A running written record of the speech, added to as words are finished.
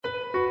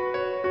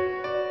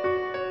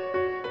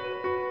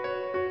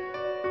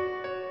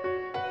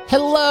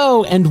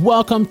Hello, and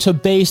welcome to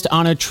Based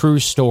on a True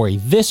Story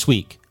this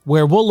week,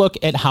 where we'll look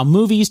at how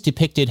movies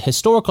depicted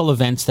historical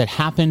events that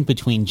happened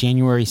between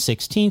January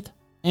 16th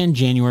and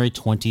January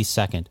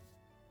 22nd.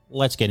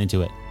 Let's get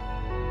into it.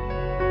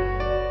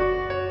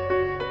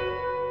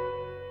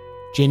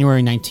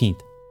 January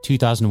 19th,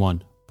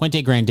 2001,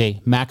 Puente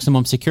Grande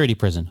Maximum Security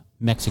Prison,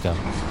 Mexico.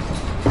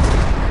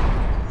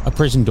 A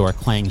prison door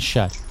clangs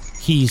shut.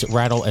 Keys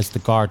rattle as the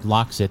guard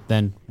locks it,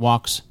 then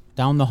walks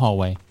down the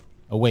hallway,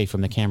 away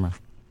from the camera.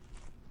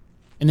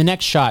 In the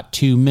next shot,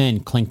 two men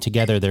clink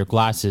together their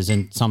glasses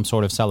in some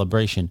sort of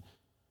celebration.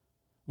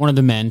 One of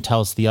the men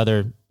tells the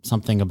other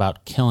something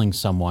about killing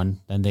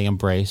someone, then they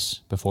embrace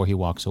before he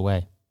walks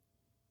away.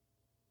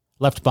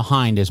 Left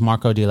behind is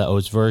Marco de la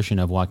O's version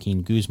of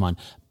Joaquin Guzman,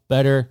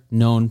 better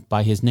known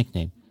by his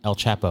nickname, El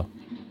Chapo.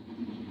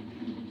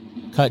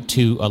 Cut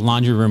to a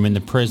laundry room in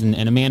the prison,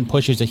 and a man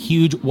pushes a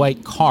huge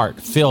white cart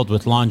filled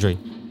with laundry.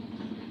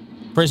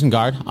 Prison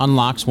guard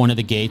unlocks one of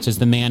the gates as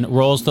the man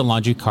rolls the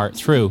laundry cart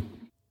through.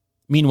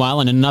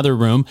 Meanwhile, in another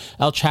room,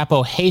 El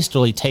Chapo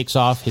hastily takes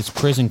off his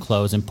prison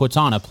clothes and puts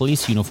on a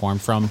police uniform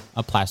from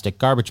a plastic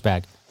garbage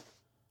bag.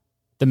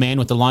 The man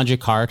with the laundry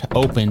cart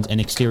opens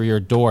an exterior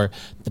door,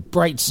 the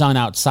bright sun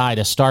outside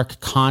a stark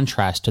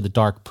contrast to the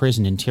dark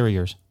prison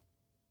interiors.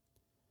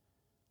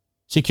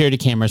 Security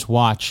cameras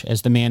watch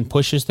as the man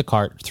pushes the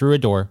cart through a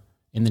door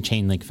in the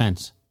chain-link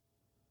fence.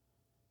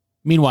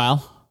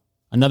 Meanwhile,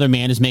 another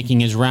man is making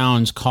his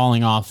rounds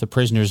calling off the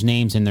prisoners'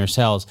 names in their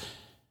cells.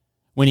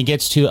 When he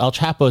gets to El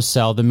Chapo's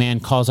cell, the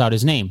man calls out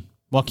his name,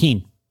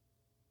 Joaquin.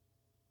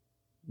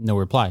 No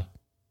reply.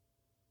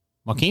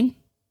 Joaquin?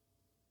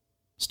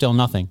 Still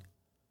nothing.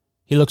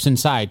 He looks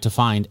inside to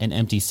find an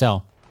empty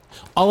cell.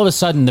 All of a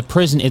sudden, the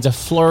prison is a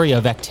flurry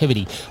of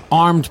activity.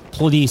 Armed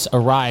police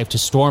arrive to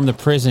storm the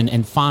prison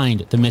and find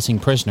the missing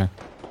prisoner.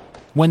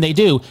 When they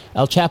do,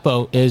 El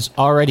Chapo is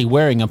already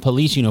wearing a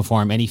police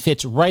uniform, and he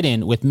fits right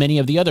in with many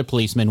of the other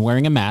policemen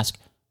wearing a mask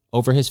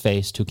over his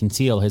face to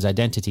conceal his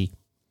identity.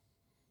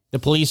 The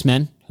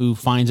policeman who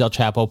finds El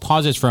Chapo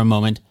pauses for a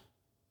moment,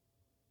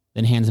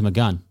 then hands him a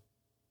gun.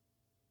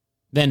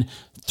 Then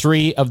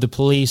 3 of the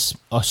police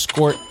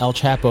escort El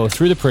Chapo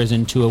through the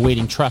prison to a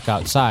waiting truck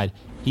outside.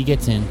 He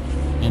gets in,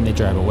 and they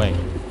drive away.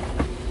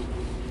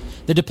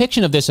 The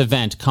depiction of this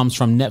event comes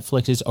from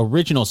Netflix's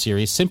original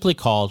series simply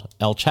called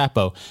El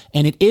Chapo,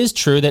 and it is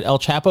true that El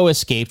Chapo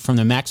escaped from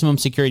the maximum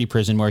security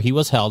prison where he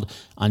was held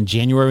on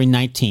January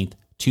 19th,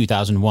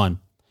 2001.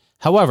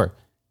 However,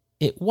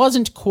 it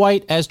wasn't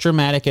quite as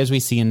dramatic as we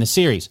see in the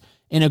series.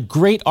 In a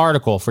great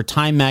article for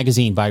Time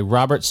magazine by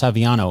Robert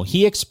Saviano,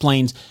 he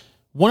explains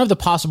one of the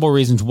possible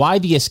reasons why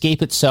the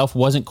escape itself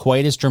wasn't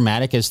quite as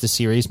dramatic as the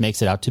series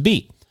makes it out to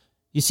be.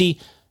 You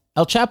see,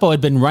 El Chapo had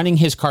been running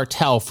his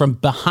cartel from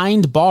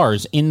behind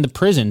bars in the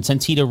prison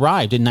since he'd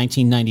arrived in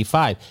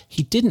 1995.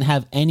 He didn't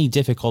have any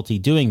difficulty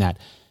doing that.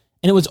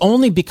 And it was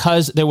only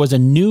because there was a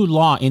new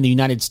law in the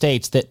United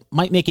States that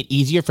might make it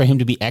easier for him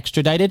to be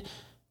extradited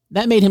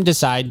that made him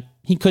decide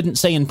he couldn't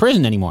stay in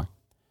prison anymore.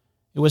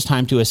 It was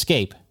time to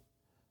escape.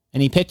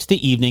 And he picked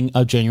the evening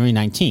of January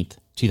 19th,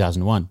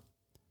 2001.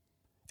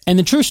 And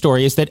the true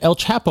story is that El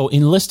Chapo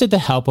enlisted the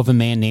help of a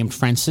man named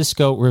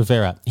Francisco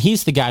Rivera.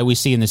 He's the guy we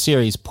see in the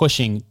series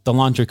pushing the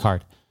laundry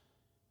cart.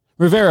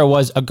 Rivera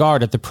was a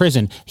guard at the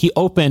prison. He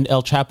opened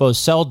El Chapo's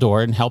cell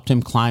door and helped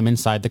him climb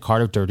inside the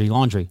cart of dirty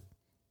laundry.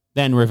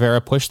 Then Rivera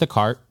pushed the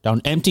cart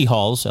down empty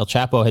halls. El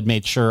Chapo had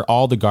made sure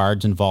all the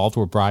guards involved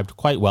were bribed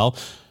quite well,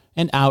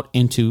 and out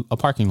into a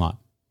parking lot.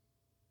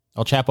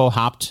 El Chapo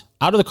hopped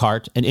out of the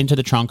cart and into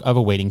the trunk of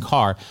a waiting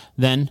car.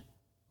 Then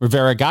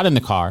Rivera got in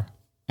the car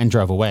and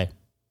drove away.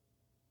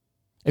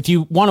 If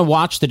you want to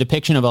watch the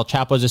depiction of El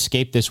Chapo's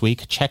escape this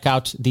week, check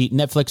out the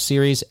Netflix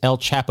series El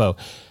Chapo.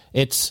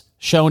 It's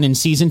shown in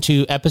Season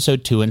 2,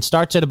 Episode 2, and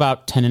starts at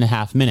about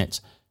 10.5 minutes.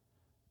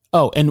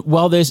 Oh, and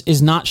while this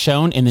is not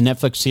shown in the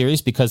Netflix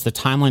series because the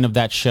timeline of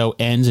that show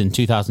ends in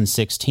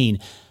 2016,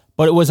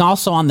 but it was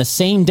also on the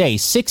same day,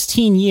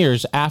 16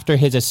 years after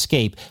his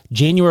escape,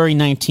 January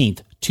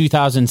 19th,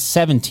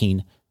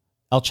 2017,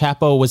 El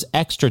Chapo was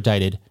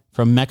extradited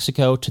from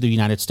Mexico to the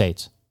United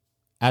States.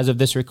 As of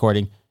this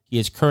recording, he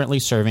is currently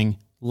serving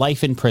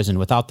life in prison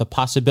without the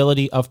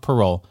possibility of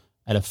parole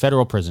at a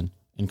federal prison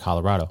in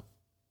Colorado.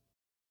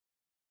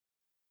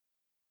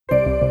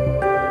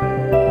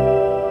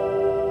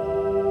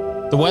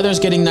 The weather's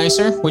getting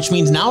nicer, which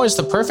means now is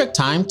the perfect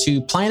time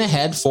to plan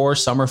ahead for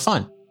summer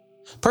fun.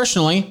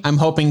 Personally, I'm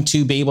hoping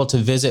to be able to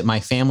visit my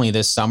family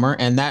this summer,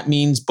 and that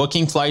means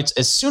booking flights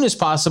as soon as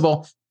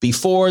possible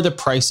before the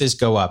prices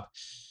go up.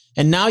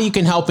 And now you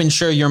can help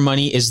ensure your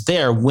money is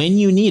there when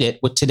you need it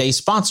with today's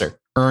sponsor,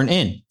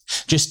 EarnIn.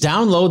 Just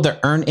download the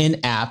EarnIn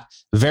app,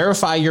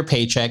 verify your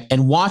paycheck,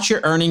 and watch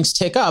your earnings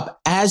tick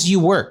up as you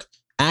work.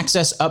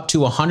 Access up to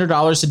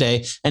 $100 a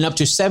day and up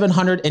to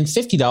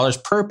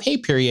 $750 per pay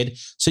period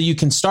so you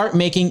can start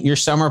making your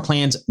summer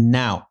plans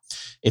now.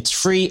 It's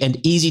free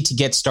and easy to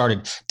get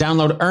started.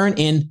 Download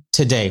EarnIn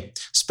today,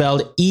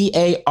 spelled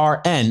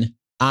EarnIn.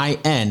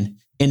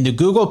 in the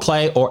Google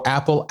Play or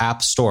Apple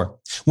App Store.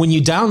 When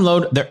you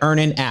download the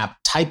EarnIn app,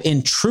 type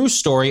in True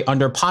Story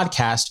under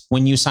podcast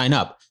when you sign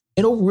up.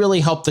 It'll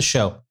really help the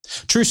show.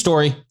 True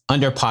Story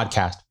under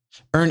podcast.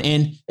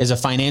 EarnIn is a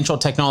financial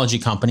technology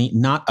company,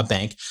 not a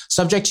bank,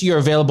 subject to your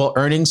available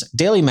earnings,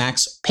 daily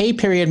max, pay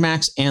period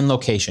max, and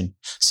location.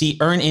 See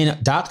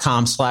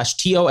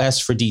earnin.com/TOS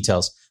for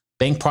details.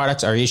 Bank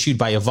products are issued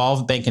by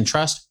Evolve Bank and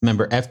Trust,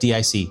 member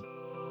FDIC.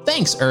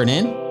 Thanks,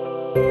 EarnIn.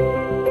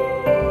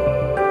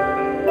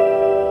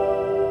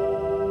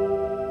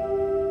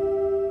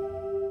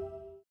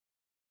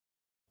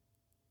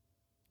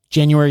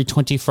 January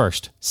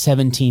 21st,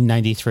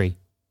 1793,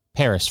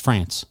 Paris,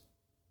 France.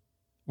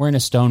 We're in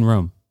a stone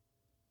room.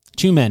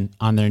 Two men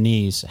on their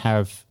knees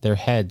have their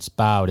heads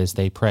bowed as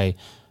they pray.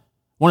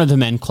 One of the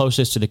men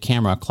closest to the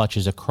camera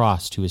clutches a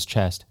cross to his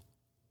chest.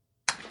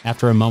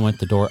 After a moment,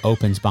 the door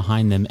opens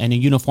behind them and a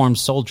uniformed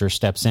soldier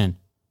steps in.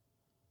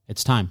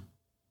 It's time.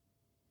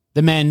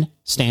 The men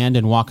stand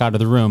and walk out of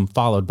the room,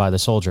 followed by the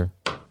soldier.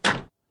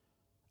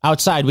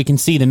 Outside, we can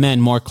see the men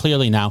more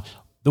clearly now.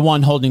 The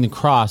one holding the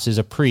cross is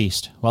a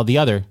priest, while the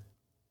other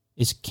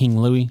is King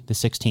Louis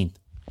XVI.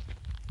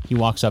 He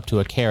walks up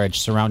to a carriage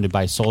surrounded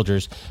by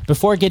soldiers.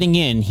 Before getting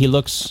in, he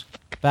looks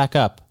back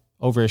up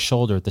over his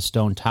shoulder at the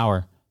stone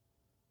tower.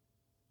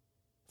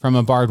 From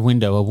a barred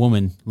window, a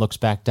woman looks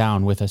back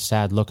down with a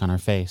sad look on her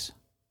face.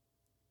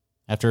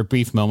 After a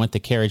brief moment, the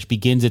carriage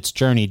begins its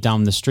journey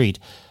down the street.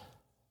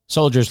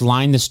 Soldiers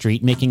line the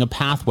street, making a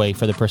pathway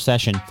for the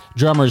procession.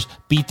 Drummers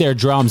beat their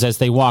drums as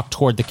they walk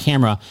toward the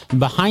camera, and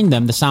behind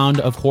them, the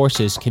sound of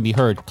horses can be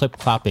heard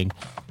clip-clopping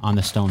on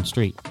the stone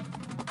street.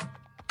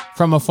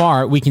 From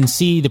afar, we can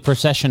see the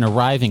procession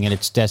arriving at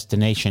its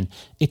destination.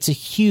 It's a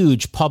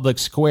huge public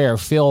square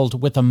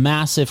filled with a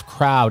massive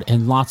crowd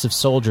and lots of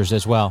soldiers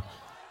as well.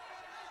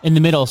 In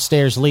the middle,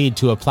 stairs lead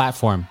to a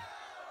platform.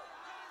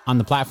 On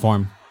the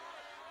platform,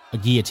 a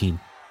guillotine.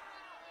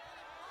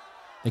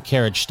 The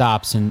carriage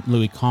stops and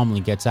Louis calmly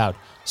gets out,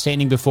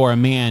 standing before a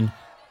man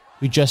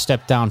who just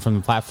stepped down from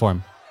the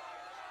platform.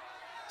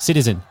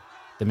 "Citizen,"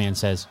 the man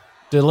says,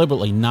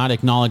 deliberately not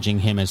acknowledging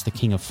him as the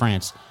King of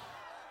France.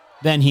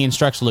 Then he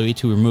instructs Louis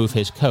to remove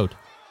his coat.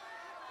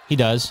 He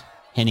does,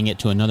 handing it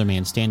to another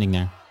man standing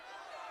there.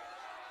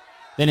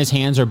 Then his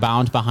hands are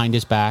bound behind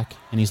his back,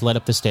 and he's led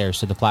up the stairs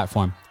to the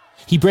platform.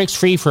 He breaks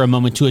free for a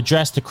moment to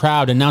address the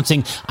crowd,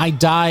 announcing, "I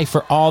die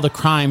for all the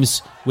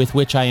crimes with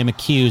which I am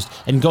accused,"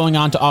 and going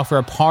on to offer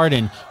a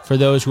pardon for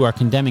those who are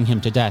condemning him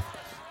to death.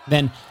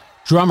 Then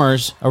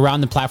drummers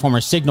around the platform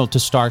are signaled to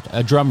start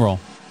a drum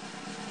roll.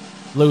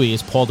 Louis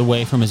is pulled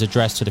away from his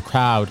address to the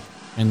crowd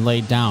and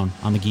laid down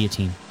on the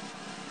guillotine.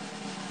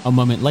 A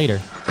moment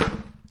later,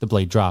 the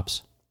blade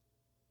drops.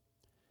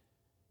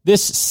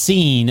 This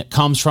scene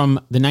comes from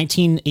the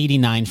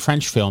 1989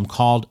 French film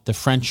called The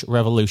French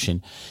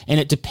Revolution, and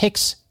it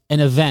depicts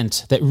an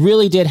event that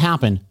really did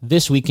happen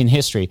this week in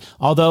history,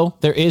 although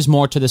there is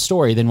more to the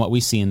story than what we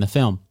see in the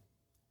film.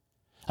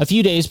 A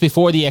few days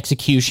before the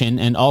execution,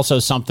 and also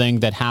something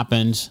that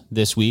happened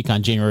this week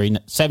on January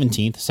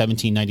 17th,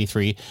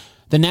 1793,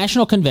 the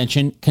National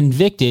Convention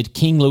convicted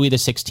King Louis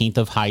XVI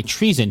of high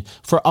treason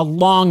for a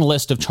long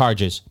list of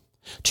charges.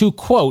 To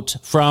quote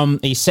from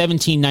a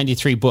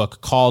 1793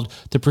 book called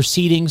The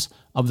Proceedings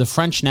of the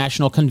French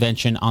National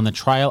Convention on the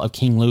Trial of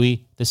King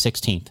Louis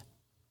XVI.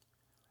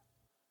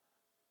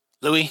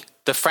 "Louis,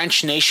 the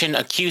French nation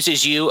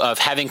accuses you of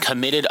having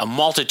committed a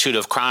multitude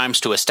of crimes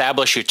to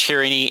establish your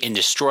tyranny in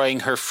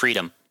destroying her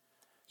freedom.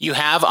 You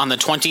have, on the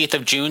 20th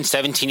of June,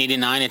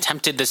 1789,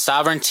 attempted the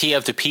sovereignty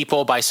of the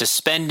people by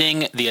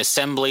suspending the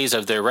assemblies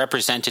of their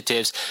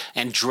representatives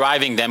and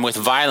driving them with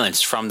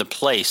violence from the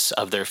place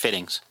of their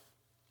fittings."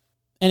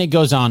 And it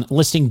goes on,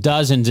 listing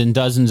dozens and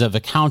dozens of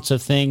accounts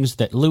of things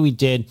that Louis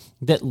did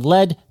that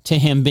led to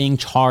him being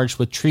charged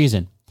with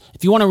treason.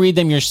 If you want to read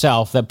them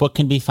yourself, that book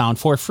can be found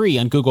for free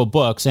on Google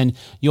Books, and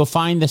you'll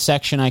find the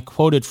section I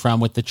quoted from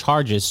with the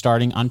charges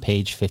starting on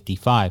page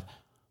 55.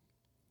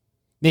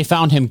 They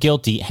found him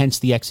guilty, hence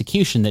the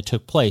execution that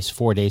took place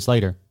 4 days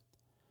later.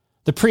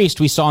 The priest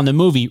we saw in the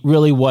movie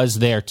really was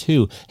there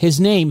too. His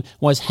name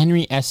was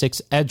Henry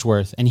Essex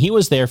Edgeworth, and he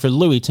was there for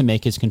Louis to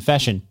make his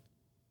confession.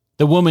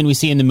 The woman we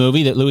see in the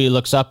movie that Louis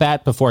looks up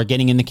at before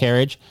getting in the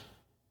carriage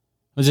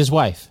was his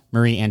wife,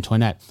 Marie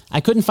Antoinette.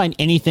 I couldn't find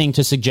anything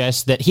to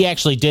suggest that he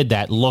actually did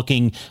that,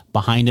 looking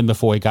behind him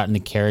before he got in the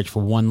carriage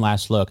for one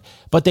last look.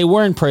 But they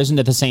were imprisoned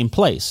at the same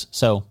place,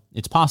 so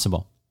it's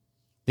possible.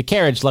 The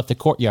carriage left the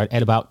courtyard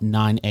at about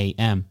 9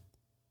 a.m.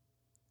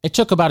 It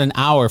took about an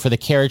hour for the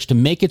carriage to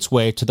make its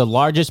way to the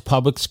largest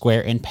public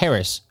square in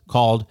Paris,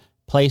 called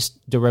Place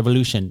de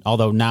Révolution,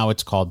 although now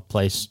it's called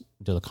Place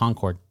de la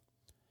Concorde.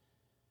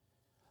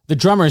 The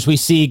drummers we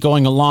see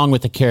going along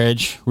with the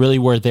carriage really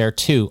were there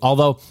too,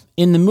 although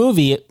in the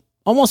movie it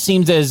almost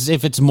seems as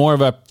if it's more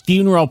of a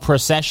funeral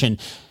procession,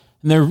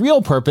 and their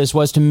real purpose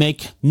was to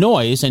make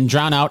noise and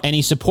drown out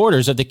any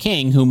supporters of the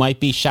king who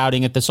might be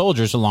shouting at the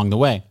soldiers along the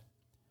way.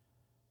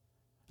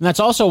 And that's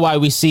also why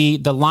we see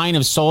the line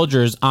of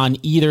soldiers on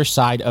either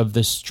side of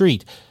the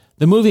street.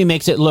 The movie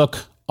makes it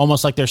look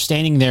almost like they're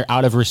standing there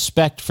out of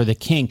respect for the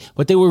king,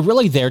 but they were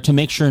really there to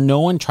make sure no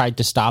one tried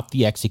to stop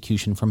the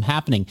execution from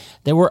happening.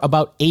 There were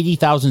about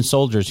 80,000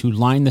 soldiers who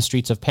lined the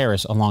streets of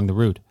Paris along the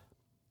route.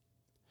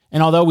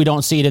 And although we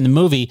don't see it in the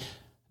movie,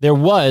 there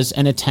was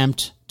an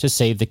attempt to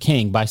save the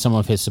king by some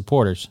of his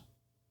supporters,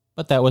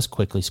 but that was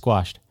quickly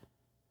squashed.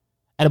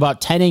 At about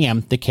 10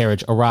 a.m., the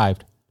carriage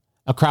arrived.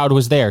 A crowd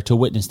was there to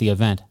witness the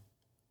event.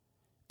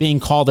 Being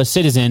called a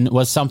citizen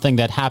was something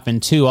that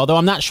happened too, although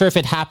I'm not sure if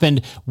it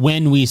happened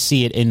when we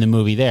see it in the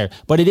movie there.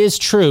 But it is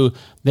true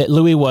that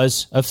Louis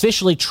was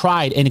officially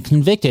tried and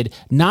convicted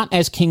not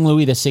as King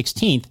Louis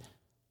XVI,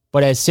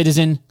 but as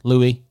citizen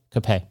Louis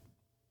Capet.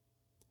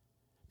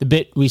 The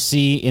bit we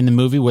see in the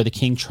movie where the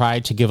king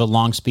tried to give a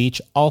long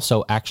speech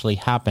also actually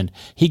happened.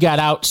 He got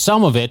out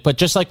some of it, but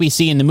just like we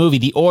see in the movie,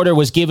 the order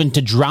was given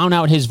to drown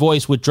out his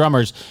voice with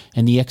drummers,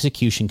 and the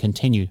execution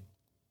continued.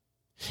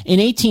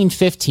 In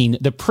 1815,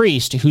 the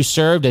priest who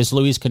served as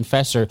Louis's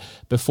confessor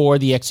before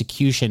the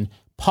execution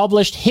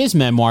published his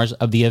memoirs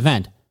of the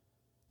event.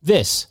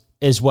 This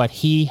is what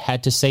he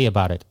had to say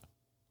about it.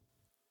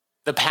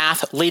 The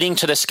path leading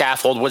to the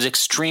scaffold was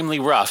extremely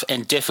rough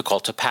and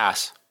difficult to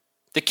pass.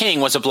 The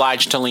king was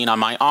obliged to lean on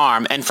my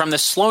arm, and from the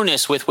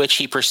slowness with which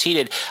he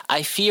proceeded,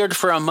 I feared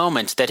for a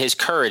moment that his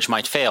courage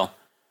might fail.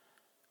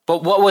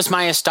 But what was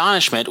my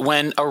astonishment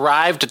when,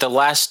 arrived at the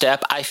last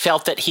step, I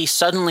felt that he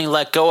suddenly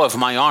let go of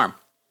my arm.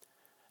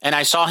 And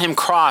I saw him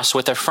cross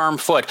with a firm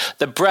foot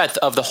the breadth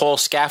of the whole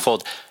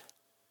scaffold.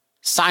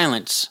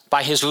 Silence,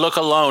 by his look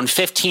alone,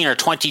 15 or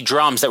 20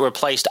 drums that were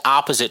placed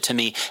opposite to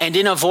me, and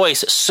in a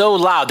voice so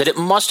loud that it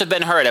must have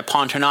been heard at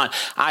Pontournant,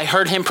 I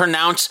heard him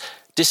pronounce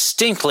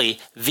distinctly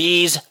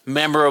these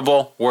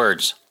memorable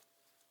words: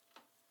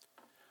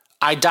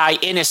 I die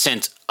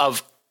innocent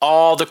of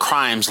all the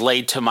crimes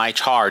laid to my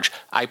charge.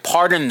 I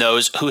pardon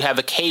those who have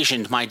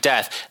occasioned my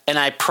death, and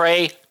I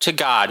pray to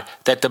God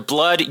that the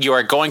blood you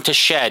are going to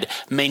shed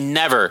may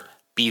never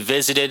be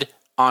visited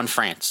on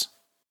France.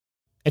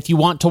 If you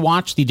want to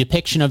watch the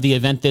depiction of the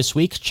event this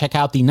week, check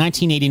out the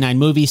 1989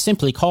 movie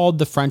simply called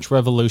The French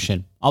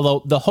Revolution.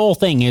 Although the whole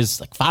thing is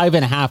like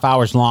 5.5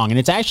 hours long, and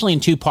it's actually in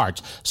 2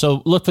 parts.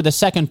 So look for the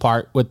second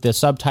part with the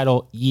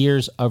subtitle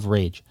Years of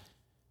Rage.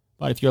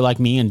 But if you're like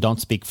me and don't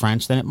speak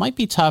French, then it might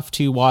be tough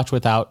to watch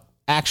without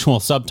actual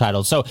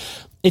subtitles. So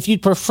if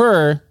you'd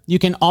prefer, you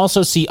can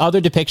also see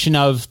other depiction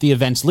of the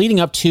events leading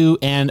up to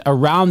and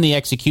around the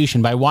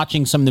execution by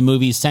watching some of the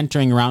movies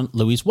centering around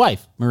Louis's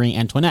wife, Marie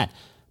Antoinette.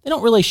 They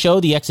don't really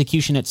show the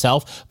execution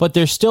itself, but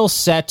they're still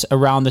set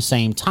around the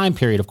same time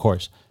period, of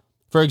course.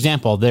 For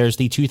example, there's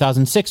the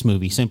 2006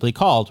 movie simply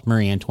called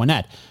Marie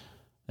Antoinette.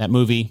 That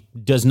movie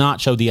does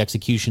not show the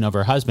execution of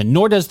her husband,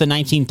 nor does the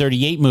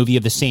 1938 movie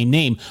of the same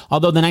name,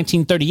 although the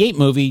 1938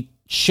 movie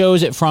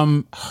shows it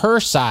from her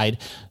side.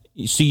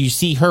 So you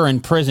see her in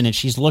prison and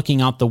she's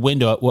looking out the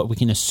window at what we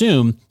can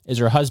assume is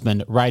her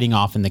husband riding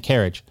off in the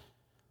carriage.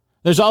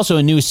 There's also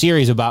a new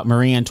series about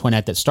Marie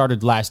Antoinette that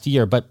started last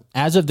year, but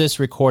as of this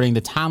recording,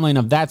 the timeline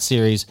of that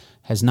series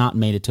has not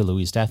made it to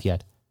Louis's death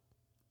yet.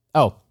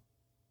 Oh,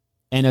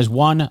 and as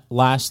one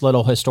last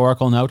little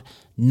historical note,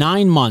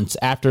 9 months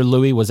after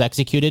Louis was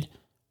executed,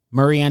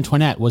 Marie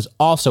Antoinette was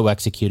also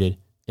executed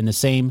in the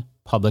same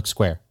public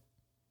square.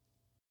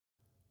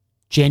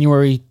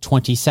 January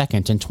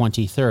 22nd and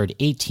 23rd,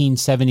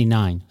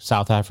 1879,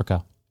 South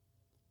Africa.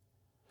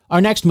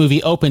 Our next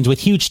movie opens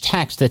with huge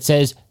text that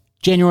says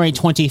January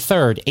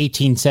 23rd,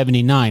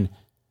 1879.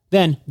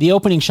 Then, the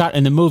opening shot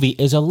in the movie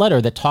is a letter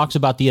that talks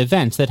about the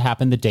events that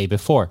happened the day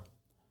before.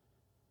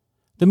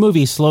 The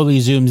movie slowly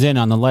zooms in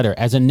on the letter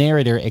as a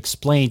narrator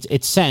explains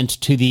it's sent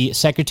to the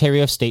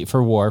Secretary of State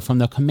for War from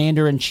the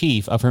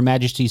Commander-in-Chief of Her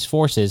Majesty's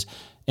forces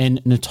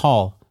in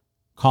Natal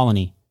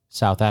Colony,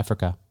 South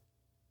Africa.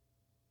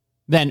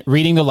 Then,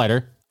 reading the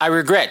letter, I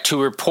regret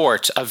to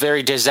report a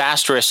very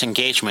disastrous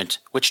engagement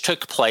which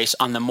took place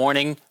on the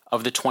morning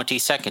of the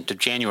 22nd of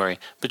January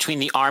between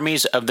the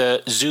armies of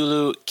the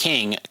Zulu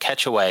King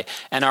Ketcheway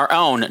and our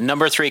own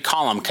No. 3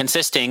 column,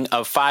 consisting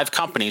of 5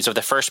 companies of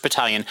the 1st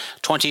Battalion,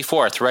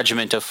 24th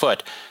Regiment of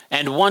Foot,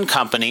 and 1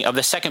 company of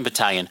the 2nd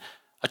Battalion,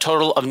 a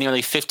total of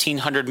nearly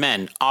 1,500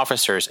 men,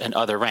 officers, and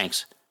other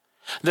ranks.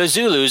 The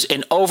Zulus,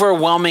 in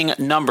overwhelming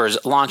numbers,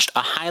 launched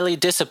a highly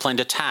disciplined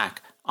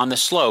attack on the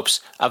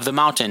slopes of the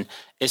mountain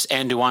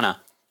Isandlwana,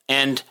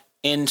 and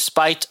in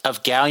spite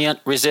of gallant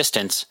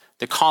resistance,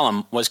 the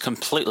column was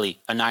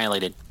completely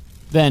annihilated.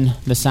 Then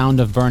the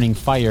sound of burning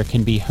fire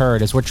can be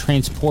heard as we're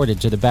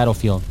transported to the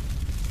battlefield.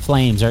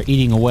 Flames are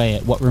eating away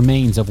at what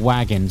remains of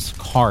wagons,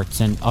 carts,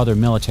 and other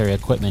military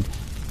equipment.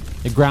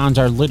 The grounds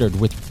are littered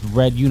with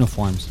red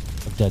uniforms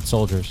of dead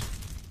soldiers.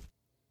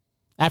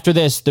 After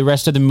this, the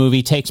rest of the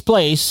movie takes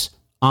place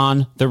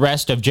on the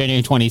rest of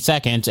January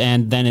 22nd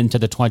and then into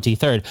the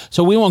 23rd.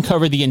 So we won't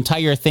cover the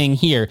entire thing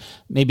here.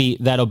 Maybe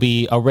that'll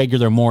be a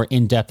regular, more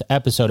in-depth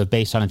episode of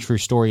Based on a True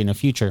Story in the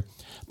future.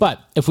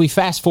 But if we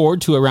fast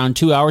forward to around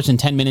 2 hours and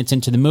 10 minutes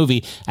into the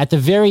movie, at the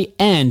very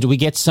end, we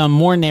get some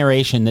more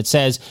narration that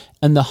says,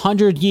 in the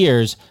 100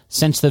 years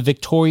since the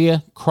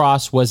Victoria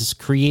Cross was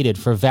created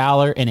for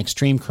valor and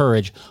extreme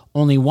courage,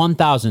 only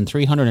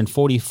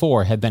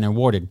 1,344 have been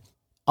awarded.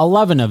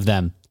 11 of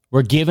them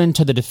were given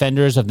to the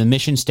defenders of the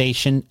mission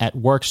station at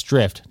Works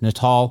Drift,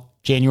 Natal,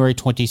 January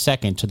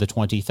 22nd to the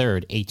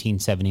 23rd,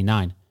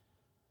 1879.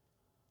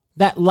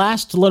 That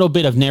last little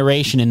bit of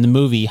narration in the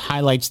movie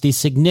highlights the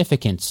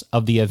significance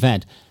of the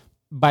event.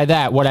 By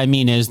that, what I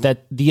mean is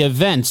that the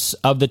events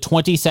of the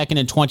 22nd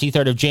and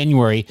 23rd of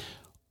January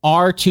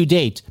are, to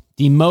date,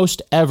 the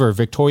most ever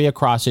Victoria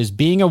Crosses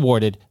being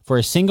awarded for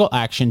a single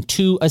action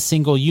to a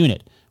single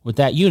unit, with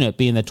that unit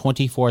being the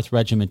 24th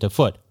Regiment of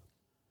Foot.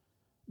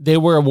 They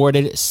were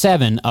awarded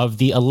 7 of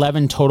the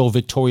 11 total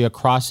Victoria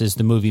Crosses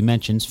the movie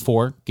mentions,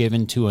 4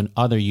 given to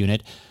another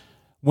unit,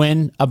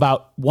 when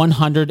about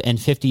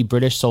 150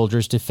 British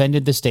soldiers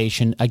defended the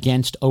station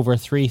against over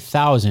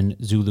 3,000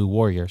 Zulu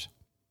warriors.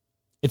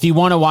 If you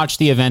want to watch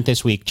the event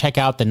this week, check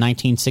out the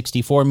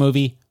 1964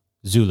 movie,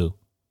 Zulu.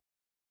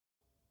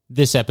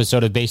 This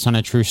episode of Based on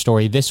a True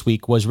Story this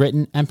week was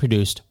written and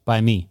produced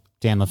by me,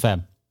 Dan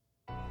Lefebvre.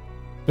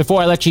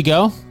 Before I let you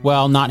go,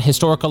 well, not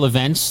historical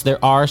events,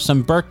 there are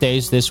some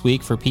birthdays this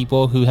week for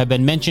people who have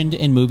been mentioned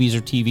in movies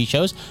or TV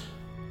shows.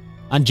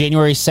 On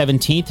January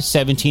 17th,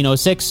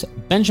 1706,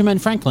 Benjamin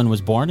Franklin was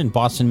born in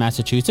Boston,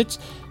 Massachusetts.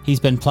 He's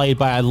been played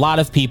by a lot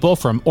of people,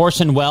 from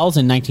Orson Welles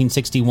in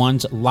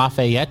 1961's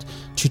Lafayette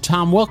to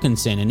Tom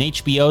Wilkinson in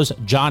HBO's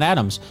John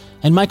Adams,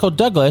 and Michael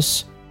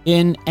Douglas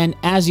in an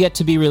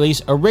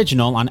as-yet-to-be-released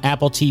original on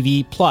Apple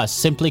TV Plus,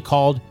 simply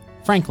called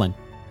Franklin.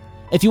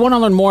 If you want to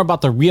learn more about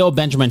the real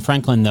Benjamin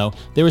Franklin, though,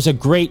 there is a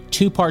great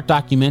 2-part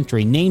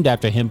documentary named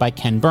after him by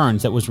Ken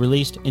Burns that was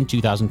released in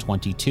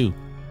 2022.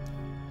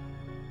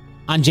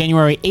 On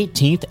January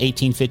 18th,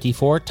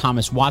 1854,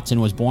 Thomas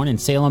Watson was born in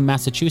Salem,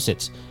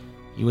 Massachusetts.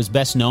 He was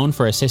best known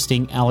for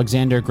assisting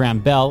Alexander Graham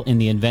Bell in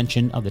the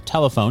invention of the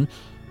telephone.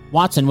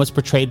 Watson was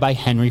portrayed by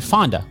Henry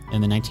Fonda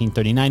in the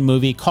 1939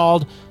 movie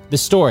called The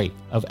Story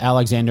of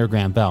Alexander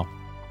Graham Bell.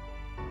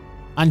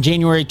 On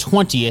January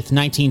 20th,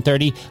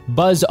 1930,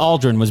 Buzz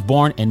Aldrin was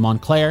born in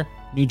Montclair,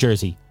 New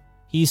Jersey.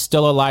 He's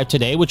still alive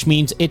today, which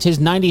means it's his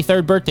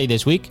 93rd birthday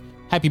this week.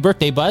 Happy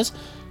birthday, Buzz.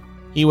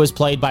 He was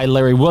played by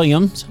Larry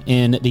Williams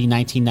in the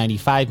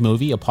 1995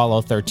 movie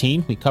Apollo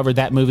 13. We covered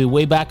that movie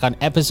way back on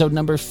episode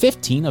number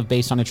 15 of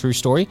Based on a True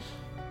Story.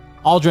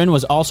 Aldrin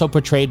was also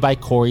portrayed by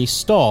Corey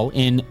Stoll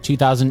in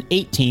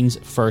 2018's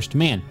First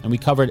Man, and we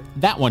covered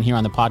that one here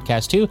on the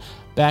podcast too,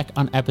 back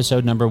on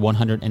episode number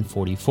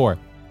 144.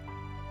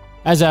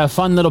 As a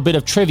fun little bit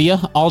of trivia,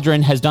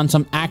 Aldrin has done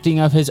some acting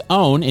of his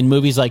own in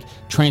movies like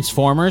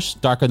Transformers,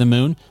 Dark of the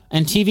Moon,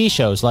 and TV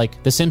shows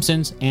like The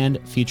Simpsons and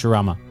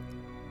Futurama.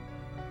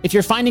 If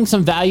you're finding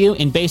some value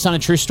in Based on a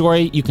True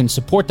Story, you can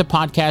support the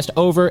podcast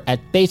over at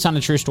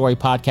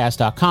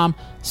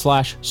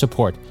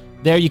basedonatruestorypodcast.com/support.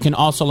 There you can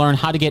also learn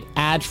how to get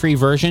ad-free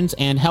versions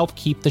and help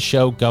keep the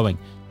show going.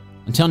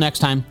 Until next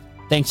time,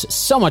 thanks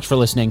so much for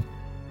listening,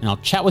 and I'll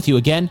chat with you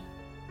again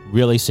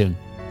really soon.